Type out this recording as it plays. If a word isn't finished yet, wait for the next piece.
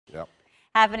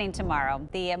happening tomorrow.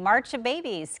 The March of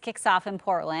Babies kicks off in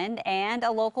Portland, and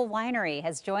a local winery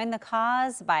has joined the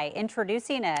cause by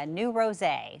introducing a new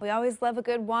rosé. We always love a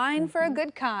good wine for a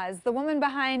good cause. The woman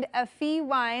behind Fille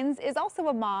wines is also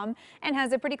a mom and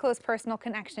has a pretty close personal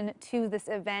connection to this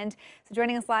event. So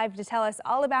joining us live to tell us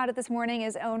all about it this morning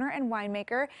is owner and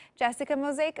winemaker Jessica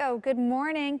Mosaico. Good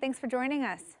morning. Thanks for joining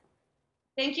us.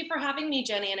 Thank you for having me,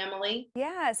 Jenny and Emily.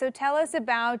 Yeah, so tell us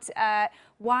about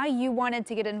why you wanted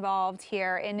to get involved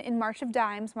here in March of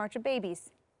Dimes, March of Babies.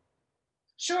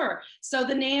 Sure. So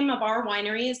the name of our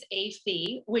winery is A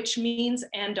Fille, which means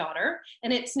and daughter.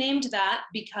 And it's named that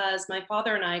because my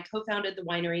father and I co-founded the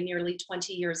winery nearly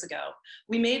 20 years ago.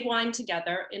 We made wine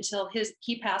together until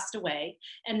he passed away.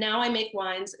 And now I make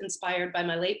wines inspired by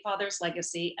my late father's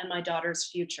legacy and my daughter's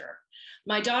future.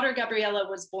 My daughter, Gabriella,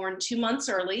 was born 2 months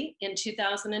early in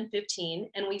 2015,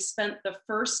 and we spent the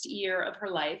first year of her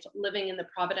life living in the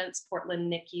Providence,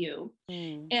 Portland NICU.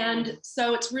 And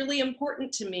so it's really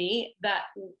important to me that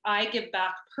I give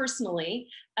back personally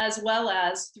as well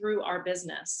as through our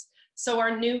business. So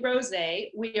our new rosé,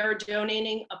 we are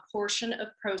donating a portion of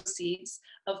proceeds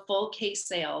of full case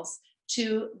sales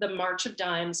to the March of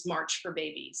Dimes, March for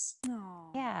Babies.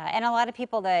 Yeah, and a lot of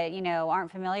people that,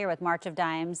 aren't familiar with March of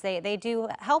Dimes, they do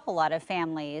help a lot of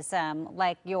families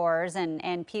like yours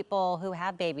and people who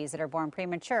have babies that are born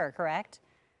premature, correct?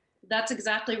 That's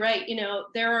exactly right.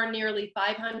 There are nearly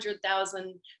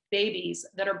 500,000 babies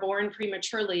that are born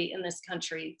prematurely in this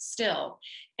country still.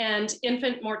 And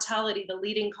infant mortality, the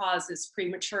leading cause is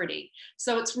prematurity.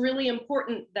 So it's really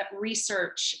important that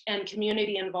research and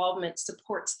community involvement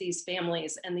supports these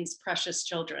families and these precious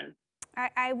children.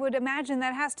 I would imagine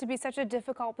that has to be such a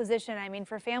difficult position. I mean,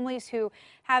 for families who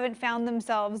haven't found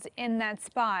themselves in that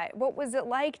spot, what was it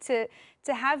like to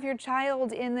have your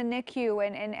child in the NICU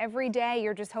and every day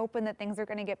you're just hoping that things are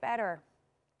going to get better?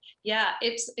 Yeah,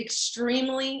 it's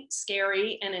extremely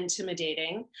scary and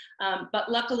intimidating, but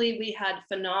luckily we had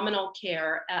phenomenal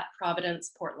care at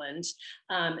Providence, Portland,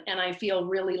 and I feel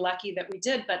really lucky that we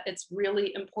did, but it's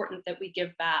really important that we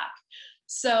give back.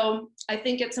 So I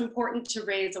think it's important to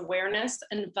raise awareness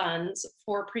and funds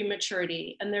for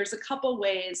prematurity, and there's a couple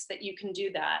ways that you can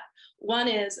do that. One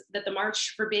is that the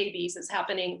March for Babies is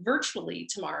happening virtually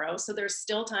tomorrow, so there's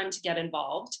still time to get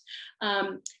involved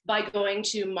by going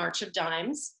to March of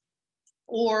Dimes.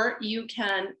 Or you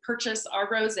can purchase our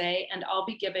rosé, and I'll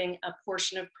be giving a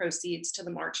portion of proceeds to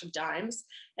the March of Dimes.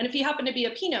 And if you happen to be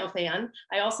a Pinot fan,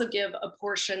 I also give a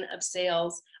portion of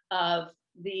sales of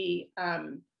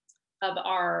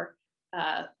our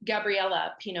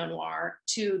Gabriella Pinot Noir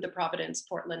to the Providence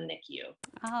Portland NICU.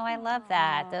 Oh, I love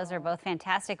that. Those are both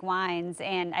fantastic wines.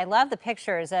 And I love the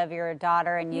pictures of your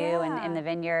daughter and you in the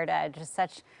vineyard. Just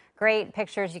such great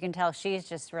pictures. You can tell she's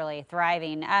just really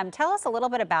thriving. Tell us a little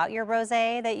bit about your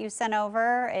rosé that you sent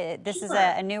over. This is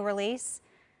a new release.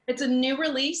 It's a new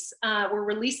release. We're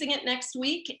releasing it next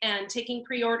week and taking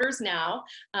pre-orders now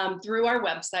through our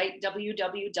website,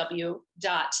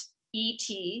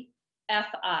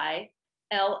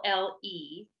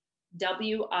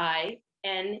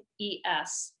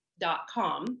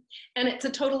 www.etlellewines.com. And it's a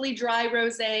totally dry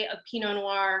rosé of Pinot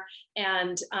Noir.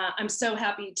 And I'm so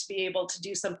happy to be able to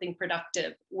do something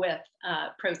productive with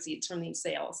proceeds from these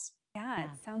sales. Yeah, it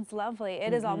sounds lovely.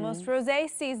 It is almost rosé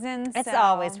season. It's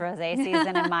always rosé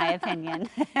season, in my opinion.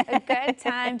 A good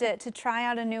time to try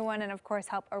out a new one and, of course,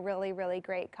 help a really, really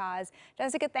great cause.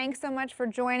 Jessica, thanks so much for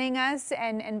joining us,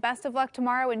 and best of luck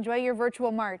tomorrow. Enjoy your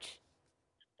virtual march.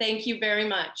 Thank you very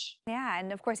much. Yeah,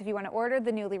 and of course, if you want to order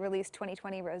the newly released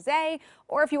 2020 rosé,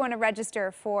 or if you want to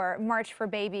register for March for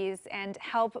Babies and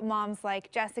help moms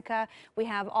like Jessica, we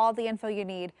have all the info you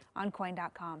need on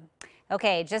coin.com.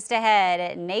 Okay, just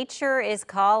ahead, nature is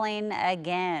calling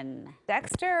again.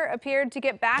 Dexter appeared to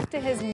get back to his